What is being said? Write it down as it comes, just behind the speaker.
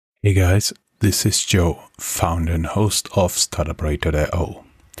Hey guys, this is Joe, founder and host of Startuprad.io.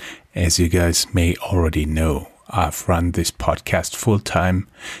 As you guys may already know, I've run this podcast full-time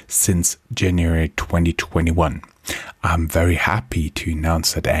since January 2021. I'm very happy to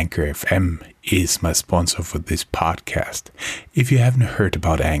announce that Anchor FM is my sponsor for this podcast. If you haven't heard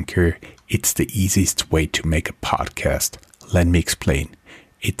about Anchor, it's the easiest way to make a podcast. Let me explain.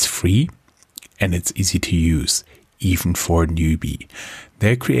 It's free and it's easy to use, even for a newbie.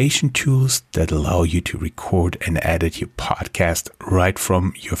 They're creation tools that allow you to record and edit your podcast right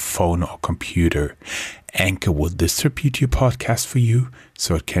from your phone or computer. Anchor will distribute your podcast for you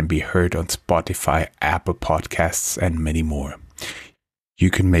so it can be heard on Spotify, Apple Podcasts, and many more.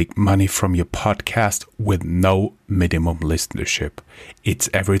 You can make money from your podcast with no minimum listenership. It's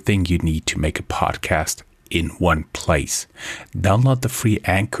everything you need to make a podcast in one place. Download the free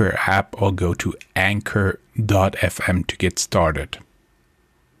Anchor app or go to anchor.fm to get started.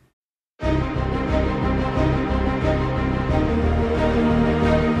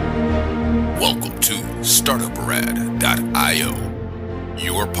 Welcome to Startuprad.io,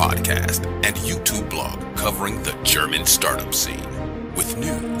 your podcast and YouTube blog covering the German startup scene with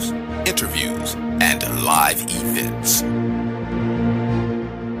news, interviews, and live events.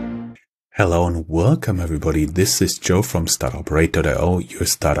 Hello and welcome everybody. This is Joe from Startuprad.io, your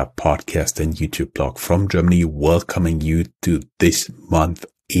startup podcast and YouTube blog from Germany, welcoming you to this month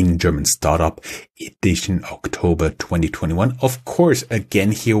in German Startup Edition October 2021. Of course,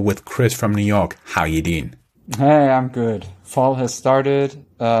 again here with Chris from New York. How you doing? Hey, I'm good. Fall has started.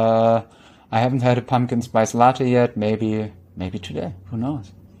 I haven't had a pumpkin spice latte yet. Maybe today. Who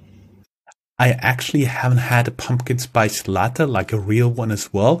knows? I actually haven't had a pumpkin spice latte, like a real one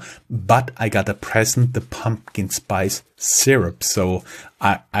as well, but I got a present, the pumpkin spice syrup, so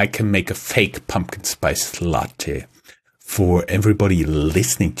I can make a fake pumpkin spice latte. For everybody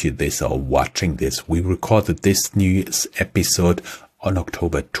listening to this or watching this, we recorded this news episode on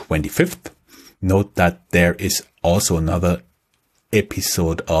October 25th. Note that there is also another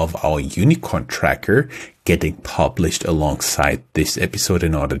episode of our unicorn tracker getting published alongside this episode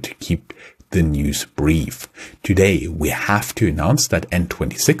in order to keep the news brief. Today, we have to announce that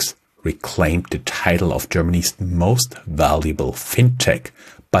N26 reclaimed the title of Germany's most valuable fintech,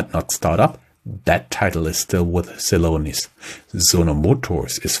 but not startup. That title is still with Celonis. Sono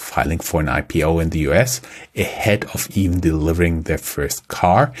Motors is filing for an IPO in the US ahead of even delivering their first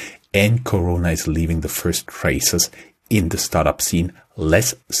car, and Corona is leaving the first traces in the startup scene.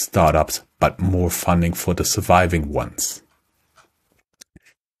 Less startups, but more funding for the surviving ones.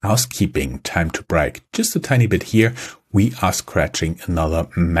 Housekeeping, time to brag. Just a tiny bit here. We are scratching another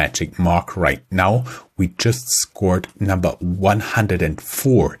magic mark right now. We just scored number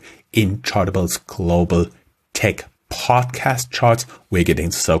 104 in Chartable's global tech podcast charts. We're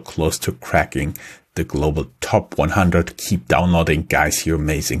getting so close to cracking the global top 100. Keep downloading, guys. You're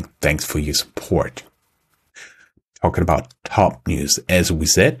amazing. Thanks for your support. Talking about top news, as we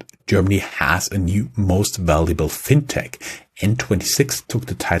said, Germany has a new most valuable fintech. N26 took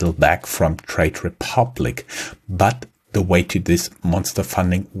the title back from Trade Republic, but the way to this monster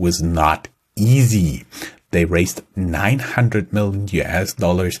funding was not easy. They raised $900 million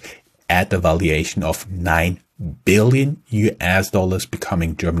at a valuation of $9 billion,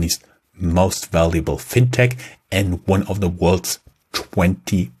 becoming Germany's most valuable fintech and one of the world's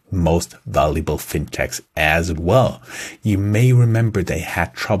 20 most valuable fintechs as well. You may remember they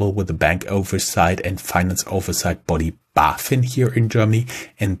had trouble with the bank oversight and finance oversight body BaFin here in Germany,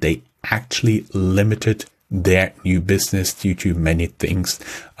 and they actually limited their new business due to many things.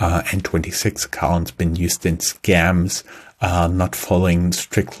 N26 accounts been used in scams, not following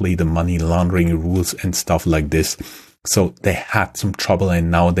strictly the money laundering rules and stuff like this. So they had some trouble, and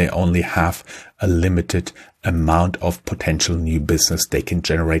now they only have a limited amount of potential new business they can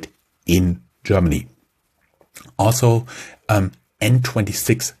generate in Germany. Also,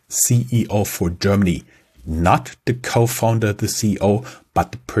 N26 CEO for Germany, not the co-founder, the CEO,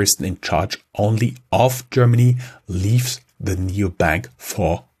 but the person in charge only of Germany, leaves the neobank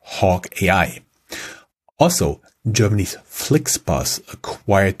for Hawk AI. Also, Germany's Flixbus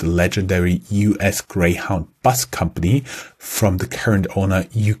acquired the legendary US Greyhound bus company from the current owner,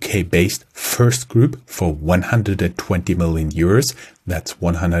 UK-based First Group, for 120 million euros. That's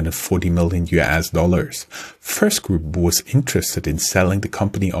 140 million US dollars. First Group was interested in selling the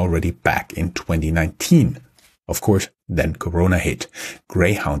company already back in 2019. Of course, then Corona hit.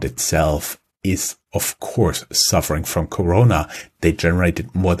 Greyhound itself is, of course, suffering from Corona. They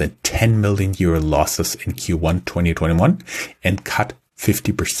generated more than 10 million euro losses in Q1 2021 and cut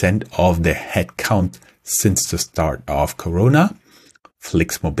 50% of their headcount since the start of Corona.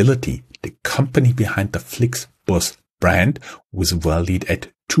 Flix Mobility, the company behind the Flixbus brand, was valued at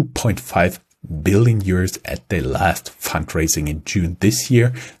 2.5 billion euros at their last fundraising in June this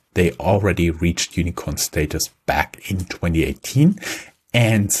year. They already reached unicorn status back in 2018.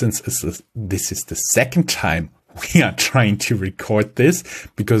 And since this is the second time we are trying to record this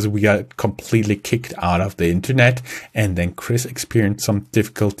because we got completely kicked out of the internet and then Chris experienced some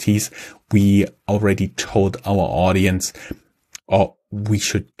difficulties, we already told our audience, or we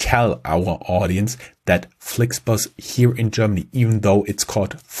should tell our audience, that Flixbus here in Germany, even though it's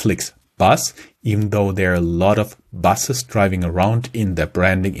called Flixbus, even though there are a lot of buses driving around in their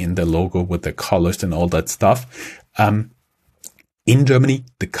branding, in the logo with the colors and all that stuff, in Germany,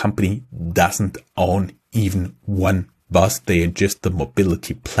 the company doesn't own even one bus. They are just the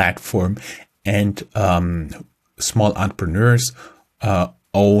mobility platform, and small entrepreneurs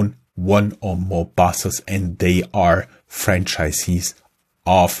own one or more buses, and they are franchisees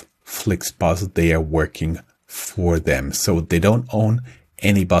of Flixbus. They are working for them. So they don't own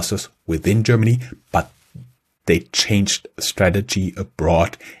any buses within Germany, but they changed strategy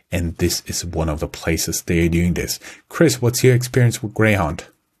abroad, and this is one of the places they are doing this. Chris, what's your experience with Greyhound?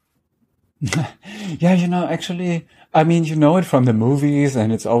 Yeah, actually, I mean, it from the movies,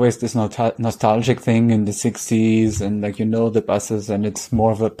 and it's always this nostalgic thing in the 60s, and the buses, and it's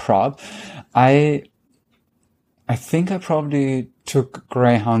more of a prop. I think I probably took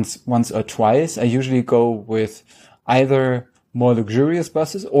Greyhounds once or twice. I usually go with either more luxurious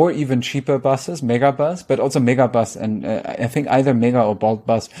buses or even cheaper buses, Megabus, but also Megabus. And I think either Mega or Bolt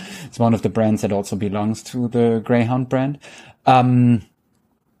Bus is one of the brands that also belongs to the Greyhound brand.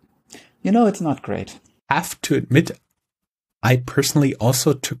 It's not great. I have to admit, I personally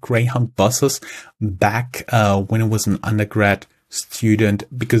also took Greyhound buses back when I was an undergrad student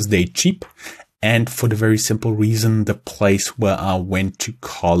because they're cheap. And for the very simple reason, the place where I went to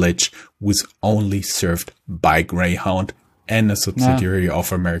college was only served by Greyhound and a subsidiary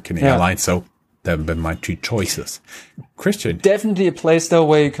of American Airlines. So that have been my two choices. Christian. Definitely a place, though,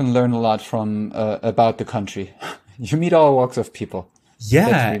 where you can learn a lot from about the country. You meet all walks of people.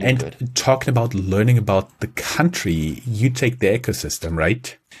 Yeah, really and good. Talking about learning about the country, you take the ecosystem,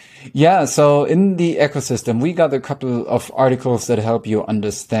 right? Yeah, so in the ecosystem, we got a couple of articles that help you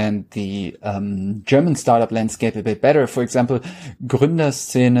understand the German startup landscape a bit better. For example,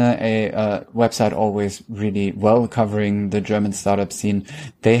 Gründerszene, a website always really well covering the German startup scene.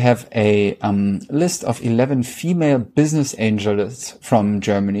 They have a list of 11 female business angels from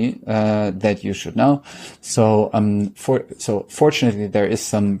Germany that you should know. So fortunately, there is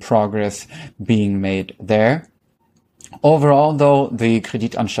some progress being made there. Overall, though, the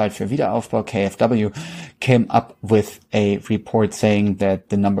Kreditanstalt für Wiederaufbau, KfW, came up with a report saying that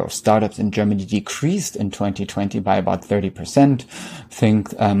the number of startups in Germany decreased in 2020 by about 30%. I think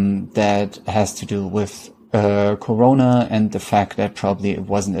that has to do with Corona and the fact that probably it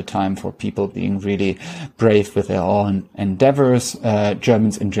wasn't a time for people being really brave with their own endeavors.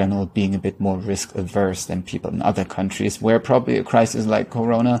 Germans in general being a bit more risk averse than people in other countries where probably a crisis like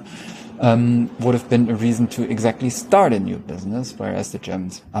Corona would have been a reason to exactly start a new business, whereas the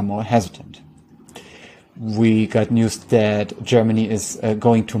Germans are more hesitant. We got news that Germany is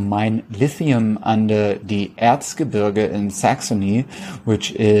going to mine lithium under the Erzgebirge in Saxony,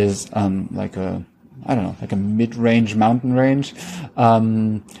 which is like a mid-range mountain range.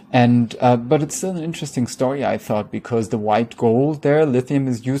 But it's still an interesting story, I thought, because the white gold there, lithium,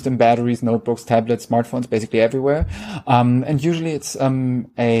 is used in batteries, notebooks, tablets, smartphones, basically everywhere. And usually it's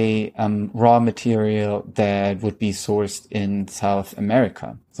a raw material that would be sourced in South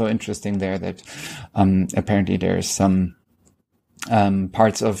America. So interesting there that apparently there is some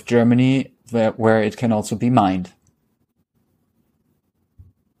parts of Germany where it can also be mined.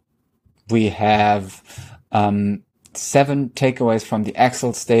 We have 7 takeaways from the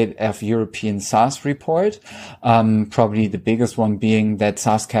Axel State of European SaaS report. Probably the biggest one being that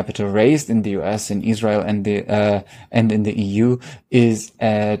SaaS capital raised in the US, in Israel, and in the EU is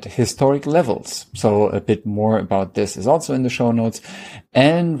at historic levels. So a bit more about this is also in the show notes.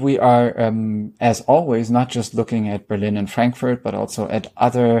 And we are, as always, not just looking at Berlin and Frankfurt, but also at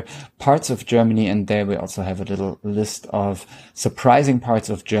other parts of Germany. And there we also have a little list of surprising parts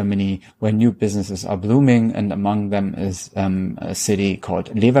of Germany where new businesses are blooming. And among them is a city called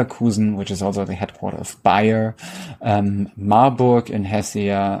Leverkusen, which is also the headquarters of Bayer, Marburg in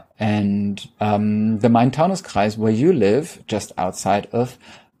Hesse, and the Main-Taunus-Kreis, where you live, just outside of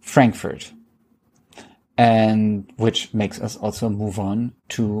Frankfurt. And which makes us also move on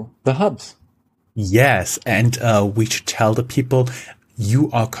to the hubs. Yes, and we should tell the people you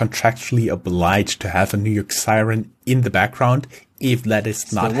are contractually obliged to have a New York siren in the background If that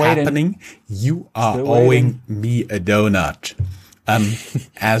is not waiting. happening, you are Still owing waiting. me a donut.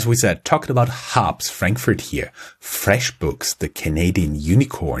 As we said, talking about hubs, Frankfurt here. FreshBooks, the Canadian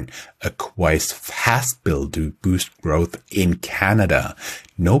unicorn, acquires Fastbill to boost growth in Canada.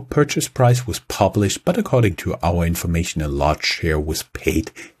 No purchase price was published, but according to our information, a large share was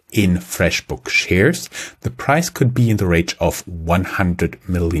paid in FreshBooks shares. The price could be in the range of 100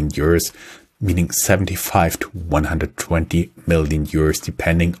 million euros, meaning 75 to 120 million euros,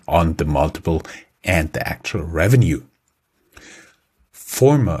 depending on the multiple and the actual revenue.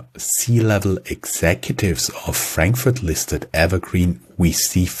 Former C-level executives of Frankfurt-listed evergreen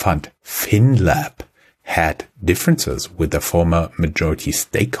VC fund FinLab had differences with the former majority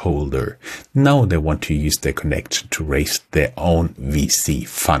stakeholder. Now they want to use their connection to raise their own VC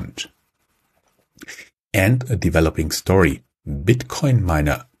fund. And a developing story. Bitcoin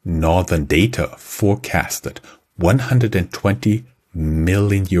miner Northern Data forecasted 120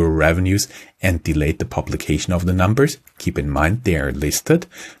 million euro revenues and delayed the publication of the numbers. Keep in mind they are listed.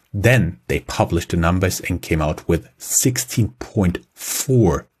 Then they published the numbers and came out with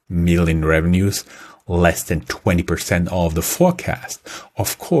 16.4 million revenues, less than 20% of the forecast.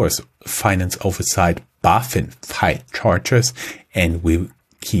 Of course, finance oversight BaFin filed charges, and we'll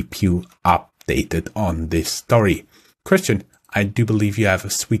keep you updated on this story. Christian, I do believe you have a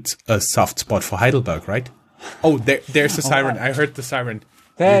soft spot for Heidelberg, right? Oh, there's a siren. I heard the siren.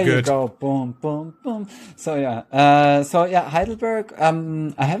 There you go. Boom, boom, boom. So yeah, Heidelberg,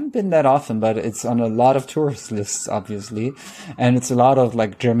 I haven't been that often, but it's on a lot of tourist lists, obviously. And it's a lot of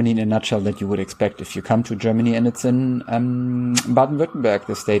like Germany in a nutshell that you would expect if you come to Germany. And it's in, Baden-Württemberg,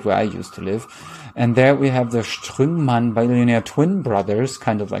 the state where I used to live. And there we have the Strüngmann billionaire twin brothers,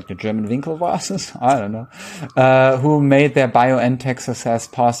 kind of like the German Winkelwasses, I don't know, who made their BioNTech success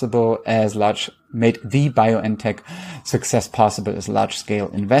possible as large-scale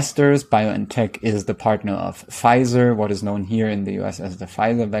investors. BioNTech is the partner of Pfizer, what is known here in the US as the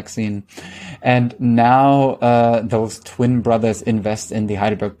Pfizer vaccine. And now those twin brothers invest in the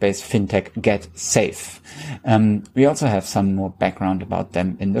Heidelberg-based fintech GetSafe. We also have some more background about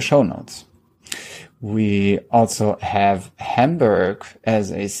them in the show notes. We also have Hamburg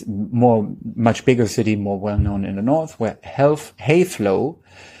as a much bigger city, more well-known in the north, where Hayflow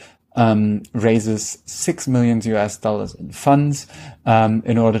raises $6 million in funds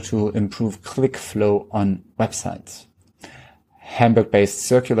in order to improve click flow on websites. Hamburg-based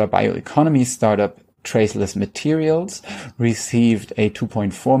circular bioeconomy startup Traceless Materials received a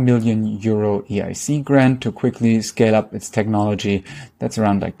 2.4 million euro EIC grant to quickly scale up its technology. That's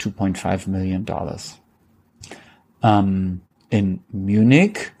around like $2.5 million. In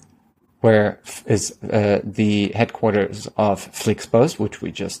Munich, where is the headquarters of Flixbus, which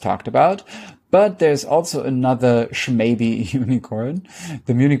we just talked about. But there's also another schmaybe unicorn.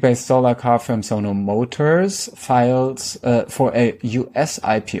 The Munich-based solar car firm Sono Motors files for a US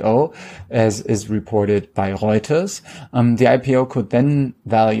IPO, as is reported by Reuters. The IPO could then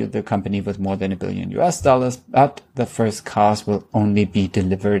value the company with more than $1 billion, but the first cars will only be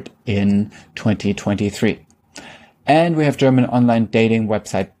delivered in 2023. And we have German online dating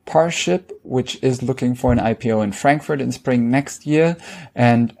website Parship, which is looking for an IPO in Frankfurt in spring next year,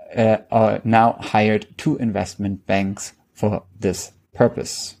 and now hired 2 investment banks for this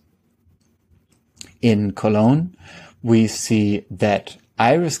purpose. In Cologne, we see that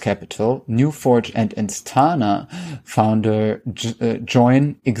Iris Capital, Newforge, and Instana founder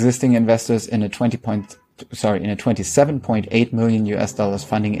join existing investors in a $27.8 million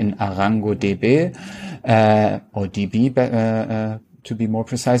funding in Arango DB, or DB, to be more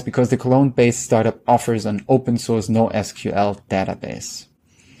precise, because the Cologne-based startup offers an open source NoSQL database.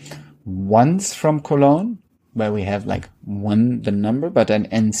 Once from Cologne, where we have like the number, but an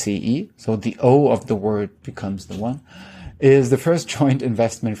NCE, so the O of the word becomes the 1, is the first joint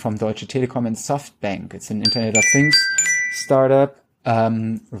investment from Deutsche Telekom and SoftBank. It's an Internet of Things startup,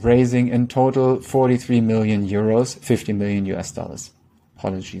 raising in total 43 million euros, $50 million.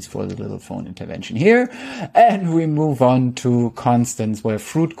 Apologies for the little phone intervention here. And we move on to Constance, where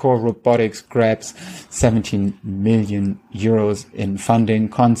Fruitcore Robotics grabs 17 million euros in funding.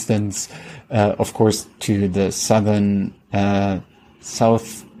 Constance, of course, to the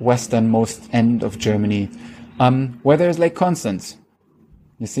southwesternmost end of Germany, where there's Lake Constance.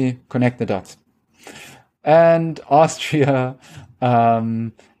 You see, connect the dots. And Austria,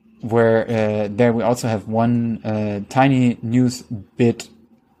 where there we also have one tiny news bit,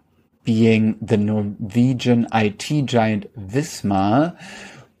 being the Norwegian IT giant Visma,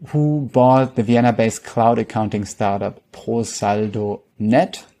 who bought the Vienna-based cloud accounting startup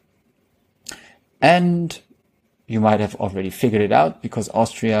ProSaldo.net. And you might have already figured it out because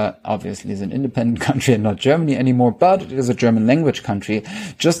Austria obviously is an independent country and not Germany anymore, but it is a German language country,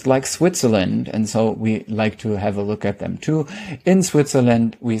 just like Switzerland. And so we like to have a look at them too. In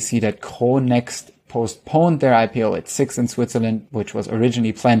Switzerland, we see that Conext postponed their IPO at 6 in Switzerland, which was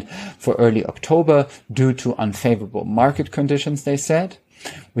originally planned for early October due to unfavorable market conditions, they said.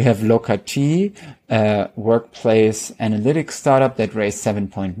 We have Locati, a workplace analytics startup that raised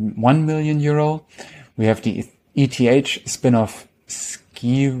 7.1 million euro. We have the ETH spin-off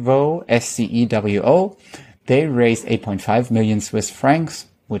Scewo, SCEWO. They raised 8.5 million Swiss francs,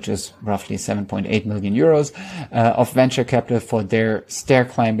 which is roughly 7.8 million euros, of venture capital for their stair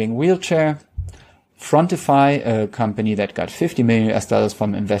climbing wheelchair. Frontify, a company that got $50 million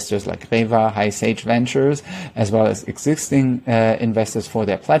from investors like Reva, High Sage Ventures, as well as existing investors for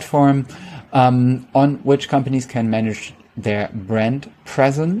their platform, on which companies can manage their brand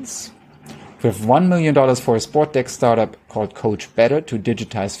presence. We have $1 million for a sport tech startup called Coach Better to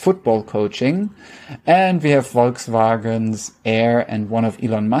digitize football coaching. And we have Volkswagen's Air and one of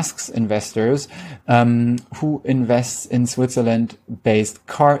Elon Musk's investors, who invests in Switzerland-based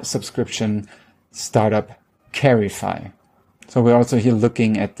car subscription startup Carify. So we're also here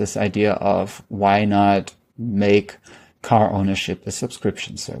looking at this idea of why not make car ownership a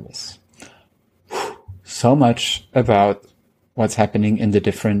subscription service. So much about what's happening in the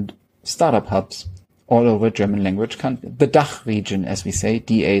different startup hubs all over German language country, the DACH region, as we say,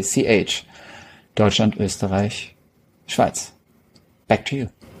 DACH, Deutschland, Österreich, Schweiz. Back to you.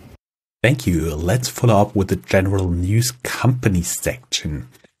 Thank you. Let's follow up with the general news company section.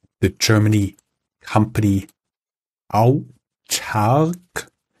 The Germany company Autark,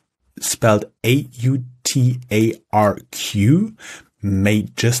 spelled AUTARQ, may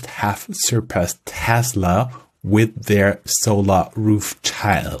just have surpassed Tesla with their solar roof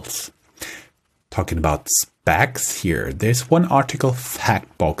tiles. Talking about SPACs here, there's one article,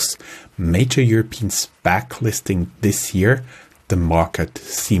 Factbox, major European SPAC listing this year. The market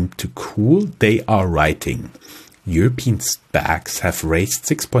seemed to cool. They are writing, European SPACs have raised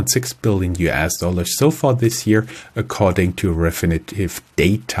 $6.6 billion so far this year, according to Refinitiv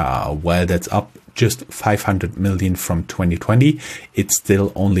data. While that's up just 500 million from 2020, it's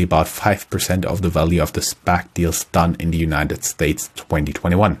still only about 5% of the value of the SPAC deals done in the United States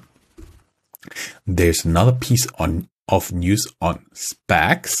 2021. There's another piece of news on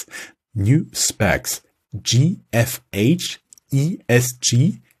SPACs. New SPACs, GFH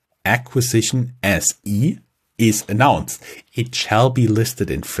ESG Acquisition SE, is announced. It shall be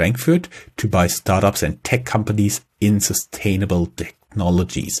listed in Frankfurt to buy startups and tech companies in sustainable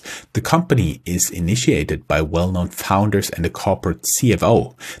technologies. The company is initiated by well-known founders and a corporate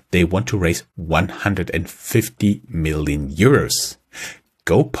CFO. They want to raise 150 million euros.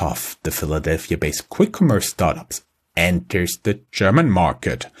 GoPuff, the Philadelphia-based quick commerce startup, enters the German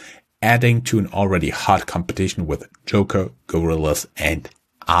market, adding to an already hot competition with Joker, Gorillas, and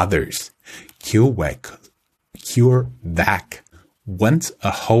others. CureVac, once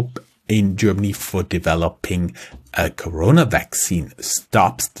a hope in Germany for developing a corona vaccine,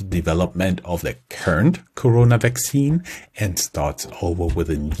 stops the development of the current corona vaccine and starts over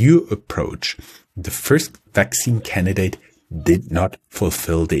with a new approach. The first vaccine candidate did not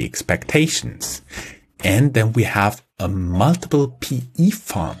fulfill the expectations. And then we have multiple PE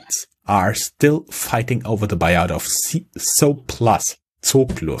funds are still fighting over the buyout of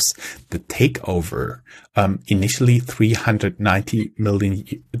Zooplus, the takeover. Initially 390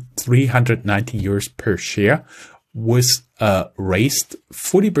 euros per share was raised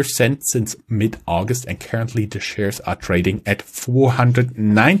 40% since mid-August, and currently the shares are trading at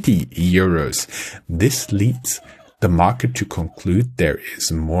 490 euros. This leads the market to conclude there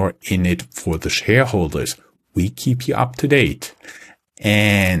is more in it for the shareholders. We keep you up to date.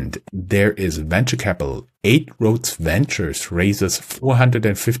 And there is venture capital. 8 Roads Ventures raises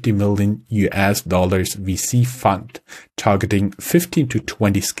 $450 million VC fund, targeting 15 to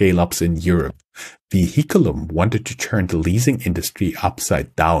 20 scale-ups in Europe. Vehiculum wanted to turn the leasing industry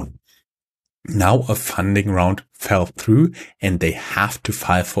upside down. Now a funding round fell through and they have to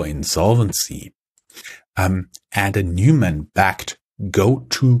file for insolvency. Adam Newman-backed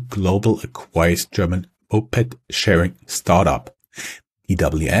Go2 Global acquires German moped sharing startup.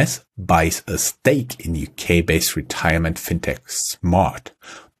 DWS buys a stake in UK-based retirement fintech Smart.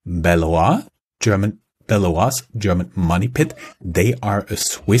 Bellois, German money pit. They are a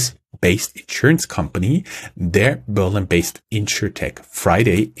Swiss-based insurance company. Their Berlin-based insurtech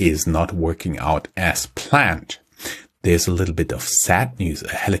Friday is not working out as planned. There's a little bit of sad news.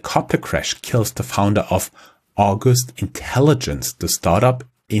 A helicopter crash kills the founder of August Intelligence. The startup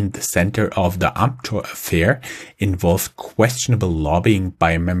in the center of the Amthor affair involved questionable lobbying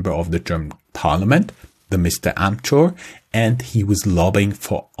by a member of the German parliament, the Mr. Amthor, and he was lobbying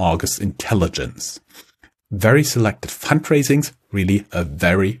for August intelligence. Very selected fundraisings, really a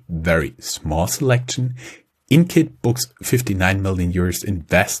very, very small selection. Inkit books 59 million euros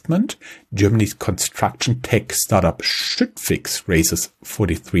investment. Germany's construction tech startup Schüttfix raises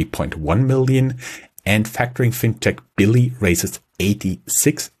 43.1 million. And factoring fintech Billy raises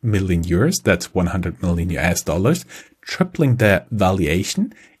 86 million euros. That's 100 million US dollars, tripling their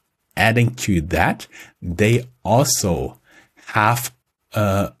valuation. Adding to that, they also have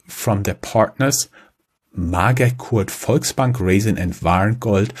from their partners Magerkurt Volksbank, Raisin and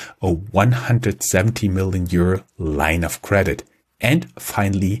Warengold a 170 million euro line of credit. And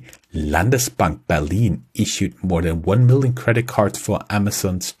finally, Landesbank Berlin issued more than 1 million credit cards for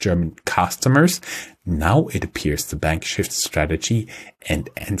Amazon's German customers. Now it appears the bank shifts strategy and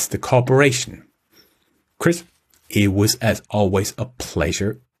ends the cooperation. Chris, it was as always a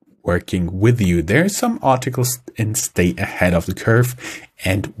pleasure working with you. There are some articles in Stay Ahead of the Curve,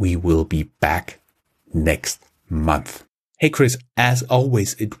 and we will be back next month. Hey Chris, as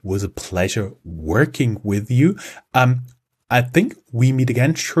always, it was a pleasure working with you. I think we meet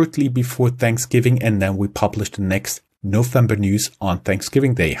again shortly before Thanksgiving, and then we publish the next November news on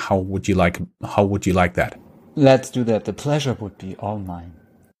Thanksgiving Day. How would you like that? Let's do that. The pleasure would be all mine.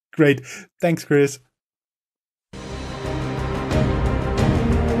 Great. Thanks, Chris.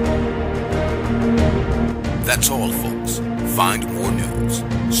 That's all, folks. Find more news,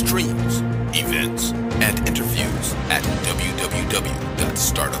 streams, events, and interviews at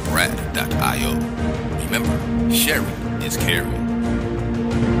www.startuprad.io. Remember, sharing is caring.